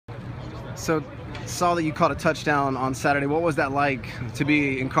So, saw that you caught a touchdown on Saturday. What was that like to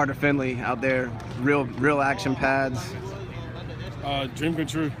be in Carter Finley out there? Real action pads. Dream come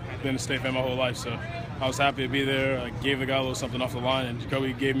true. Been a State fan my whole life, so I was happy to be there. I gave the guy a little something off the line, and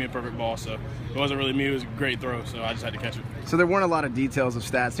Jacoby gave me a perfect ball. So it wasn't really me; it was a great throw. So I just had to catch it. So there weren't a lot of details of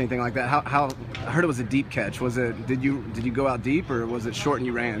stats, anything like that. How I heard it was a deep catch. Was it? Did you go out deep, or was it short and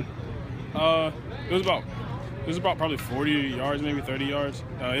you ran? It was about probably 40 yards, maybe 30 yards.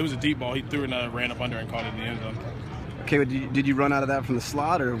 It was a deep ball. He threw it and ran up under and caught it in the end zone. Okay, but did you run out of that from the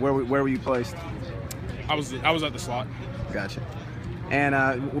slot, or where were you placed? I was at the slot. Gotcha.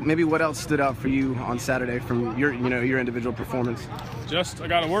 And maybe what else stood out for you on Saturday from your individual performance? Just I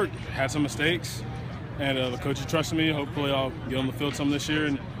got to work. Had some mistakes, and the coaches trusted me. Hopefully, I'll get on the field some this year,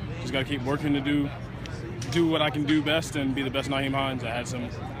 and just got to keep working to do what I can do best and be the best Nyheim Hines. I had some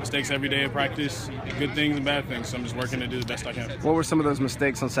mistakes every day of practice, good things and bad things, so I'm just working to do the best I can. What were some of those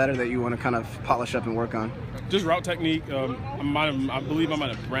mistakes on Saturday that you want to kind of polish up and work on? Just route technique. I believe I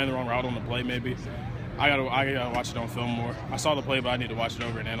might have ran the wrong route on the play maybe. I gotta watch it on film more. I saw the play, but I need to watch it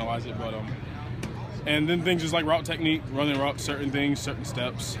over and analyze it. But and then things just like route technique, running routes, certain things, certain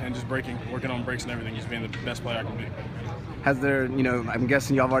steps, and just working on breaks and everything, just being the best player I can be. Has there, I'm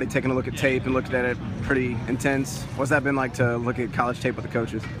guessing y'all have already taken a look at tape and looked at it pretty intense. What's that been like to look at college tape with the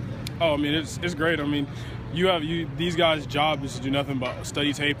coaches? Oh, I mean, it's great. I mean, these guys' job is to do nothing but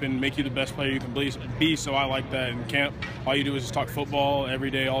study tape and make you the best player you can be. So I like that. In camp, all you do is just talk football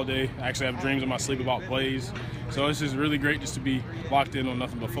every day, all day. I actually have dreams in my sleep about plays. So it's just really great just to be locked in on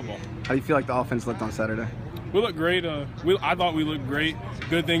nothing but football. How do you feel like the offense looked on Saturday? We looked great. I thought we looked great.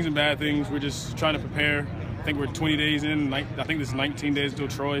 Good things and bad things. We're just trying to prepare. I think we're 20 days in. I think this is 19 days until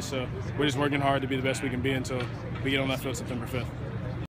Troy. So we're just working hard to be the best we can be until we get on that field September 5th.